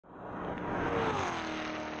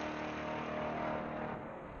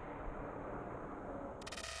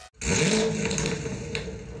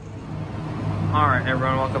Alright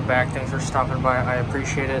everyone, welcome back. Thanks for stopping by. I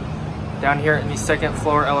appreciate it. Down here in the second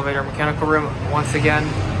floor elevator mechanical room once again.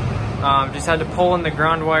 Just had to pull in the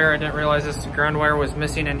ground wire. I didn't realize this ground wire was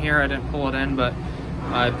missing in here. I didn't pull it in, but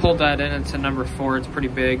I pulled that in. It's a number 4. It's pretty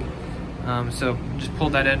big. So just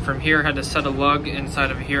pulled that in from here. Had to set a lug inside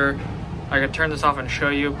of here. I could turn this off and show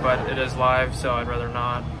you, but it is live, so I'd rather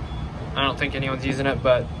not. I don't think anyone's using it,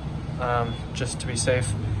 but just to be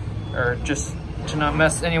safe, or just to not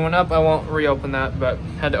mess anyone up, I won't reopen that, but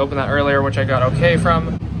had to open that earlier, which I got okay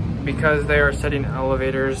from, because they are setting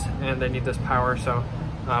elevators and they need this power, so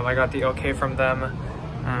I got the okay from them.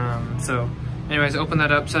 So anyways, open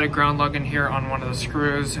that up, set a ground lug in here on one of the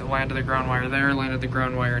screws, landed the ground wire there, landed the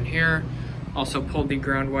ground wire in here, also pulled the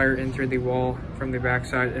ground wire in through the wall from the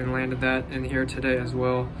backside and landed that in here today as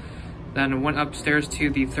well. Then went upstairs to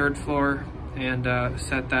the 3rd floor and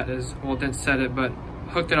set that as, well, didn't set it, but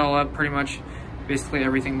hooked it all up pretty much. Basically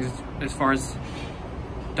everything's as far as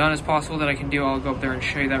done as possible that I can do. I'll go up there and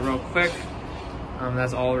show you that real quick.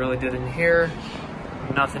 That's all I really did in here.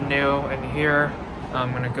 Nothing new in here.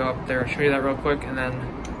 I'm gonna go up there and show you that real quick, and then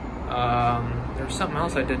there's something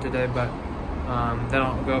else I did today, but then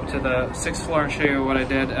I'll go up to the 6th floor and show you what I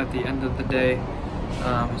did at the end of the day.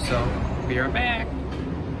 So be right back.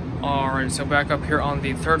 Alright, so back up here on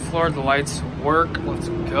the 3rd floor, the lights work. Let's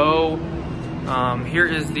go. Here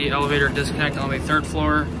is the elevator disconnect on the 3rd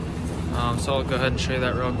floor. So I'll go ahead and show you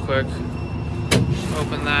that real quick.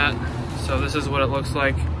 Open that. So this is what it looks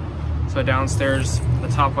like. So downstairs, the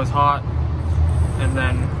top was hot, and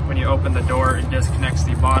then when you open the door, it disconnects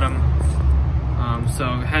the bottom. So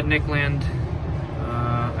had Nick land,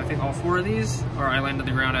 I think all 4 of these, or I landed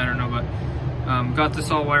the ground, I don't know, but got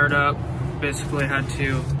this all wired up. Basically had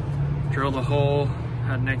to drill the hole,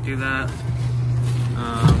 had Nick do that.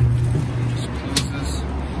 Just close this.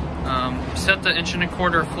 Set the 1¼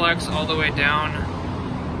 inch flex all the way down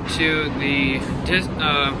to the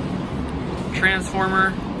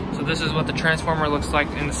transformer. So this is what the transformer looks like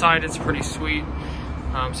inside. It's pretty sweet.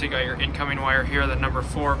 So you got your incoming wire here, the number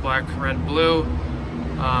 4, black, red, blue,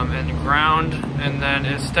 and ground, and then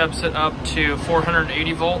it steps it up to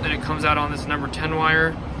 480 volt, and it comes out on this number 10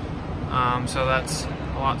 wire. So that's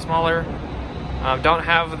a lot smaller. Don't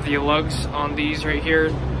have the lugs on these right here.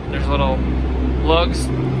 There's little lugs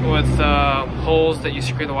with holes that you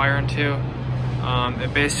screw the wire into.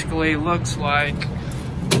 It basically looks like,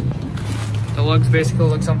 the lugs basically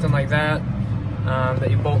look something like that,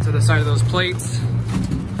 that you bolt to the side of those plates.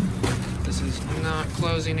 This is not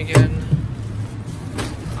closing again.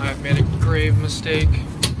 I've made a grave mistake.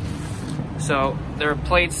 So there are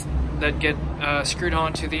plates that get screwed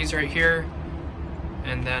onto these right here,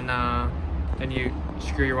 and then you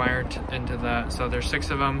screw your wire into that. So there's 6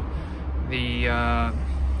 of them. The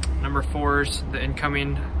number 4s, the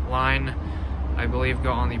incoming line, I believe,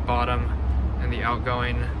 go on the bottom, and the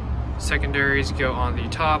outgoing secondaries go on the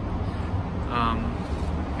top,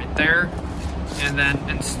 right there. And then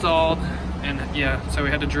installed, and yeah, so we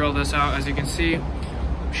had to drill this out, as you can see,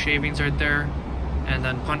 shavings right there, and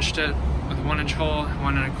then punched it with a 1-inch hole,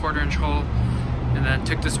 1¼ inch hole, and then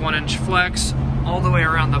took this 1-inch flex all the way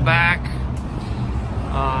around the back,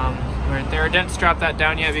 right there. Didn't strap that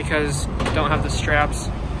down yet because don't have the straps,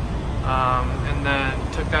 and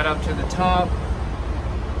then took that up to the top,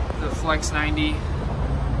 the flex 90.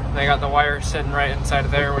 I got the wire sitting right inside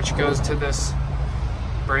of there, which goes to this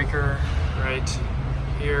breaker right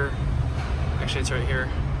here. Actually, it's right here.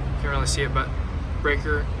 Can't really see it, but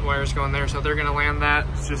breaker wires going there. So they're gonna land that.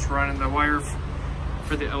 It's just running the wire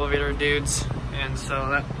for the elevator dudes. And so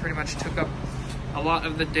that pretty much took up a lot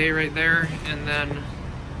of the day right there. And then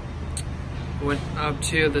went up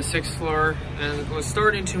to the 6th floor and was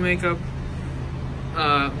starting to make up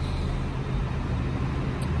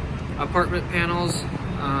apartment panels.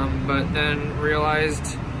 But then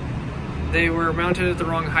realized they were mounted at the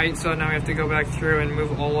wrong height, so now we have to go back through and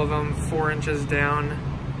move all of them 4 inches down.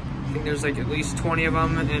 I think there's like at least 20 of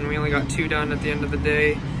them, and we only got 2 done at the end of the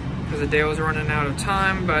day because the day was running out of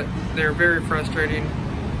time, but they're very frustrating.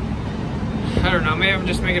 I don't know, maybe I'm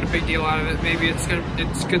just making a big deal out of it. Maybe it's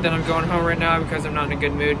good that I'm going home right now because I'm not in a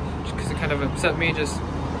good mood, just because it kind of upset me just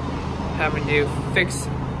having to fix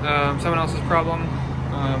someone else's problem.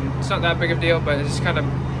 It's not that big of a deal, but it's just kind of,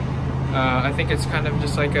 I think it's kind of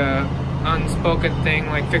just like a unspoken thing,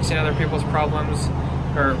 like fixing other people's problems,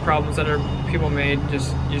 or problems that are people made,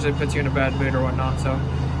 just usually puts you in a bad mood or whatnot. So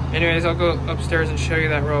anyways, I'll go upstairs and show you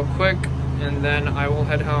that real quick, and then I will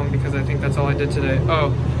head home because I think that's all I did today.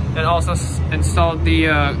 Oh, and also installed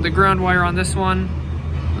the ground wire on this one,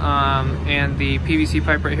 and the PVC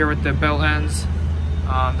pipe right here with the bell ends.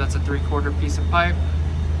 That's a 3/4 piece of pipe.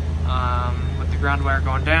 with the ground wire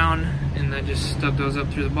going down, and then just stubbed those up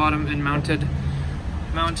through the bottom and mounted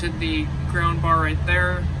the ground bar right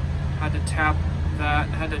there. Had to tap that,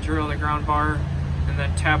 had to drill the ground bar, and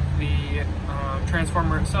then tap the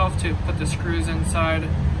transformer itself to put the screws inside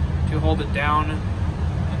to hold it down,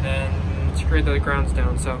 and then screw the grounds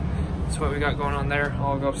down. So that's what we got going on there.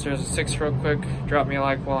 I'll go upstairs at 6 real quick, drop me a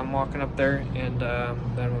like while I'm walking up there, and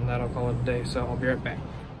then on that I'll call it a day. So I'll be right back.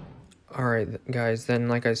 Alright guys, then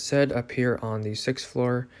like I said, up here on the 6th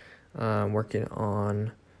floor, working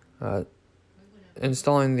on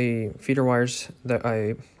installing the feeder wires that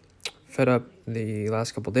I fed up the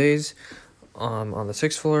last couple days on the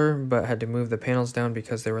 6th floor, but had to move the panels down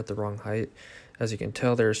because they were at the wrong height. As you can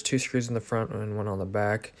tell, there's 2 screws in the front and 1 on the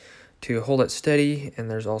back to hold it steady,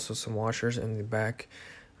 and there's also some washers in the back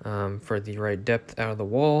for the right depth out of the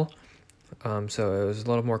wall. So it was a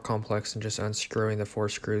little more complex than just unscrewing the 4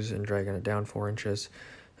 screws and dragging it down 4 inches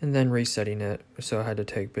and then resetting it. So I had to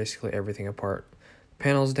take basically everything apart.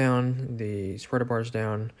 Panels down, the spreader bars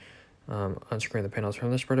down, unscrewing the panels from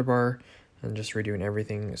the spreader bar, and just redoing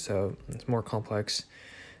everything. So it's more complex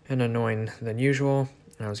and annoying than usual,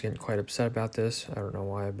 and I was getting quite upset about this. I don't know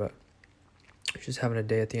why, but just having a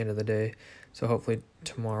day at the end of the day. So hopefully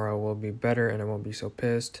tomorrow will be better and I won't be so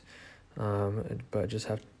pissed, but just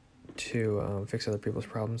have to fix other people's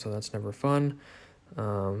problems, so that's never fun.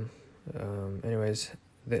 Anyways,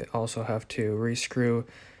 they also have to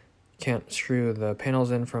can't screw the panels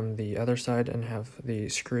in from the other side and have the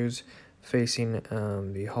screws facing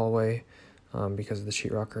the hallway because of the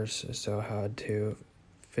sheetrockers, so I had to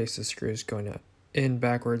face the screws going in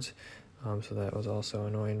backwards, so that was also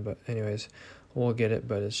annoying. But anyways, we'll get it,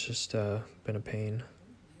 but it's just been a pain.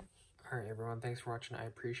 Alright everyone, thanks for watching. I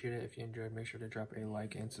appreciate it. If you enjoyed, make sure to drop a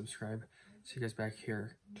like and subscribe. See you guys back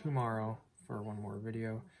here tomorrow for one more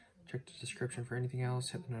video. Check the description for anything else.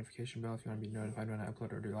 Hit the notification bell if you want to be notified when I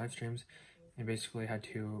upload or do live streams. And basically had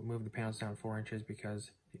to move the panels down 4 inches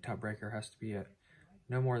because the top breaker has to be at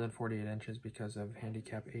no more than 48 inches because of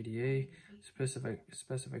handicap ADA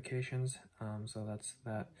specifications. So that's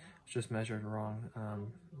that. It's just measured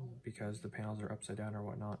wrong because the panels are upside down or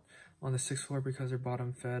whatnot on the 6th floor because they're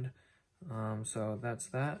bottom fed. So that's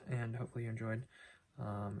that, and hopefully you enjoyed.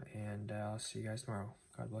 And I'll see you guys tomorrow.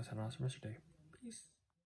 God bless. Have an awesome rest of your day. Peace.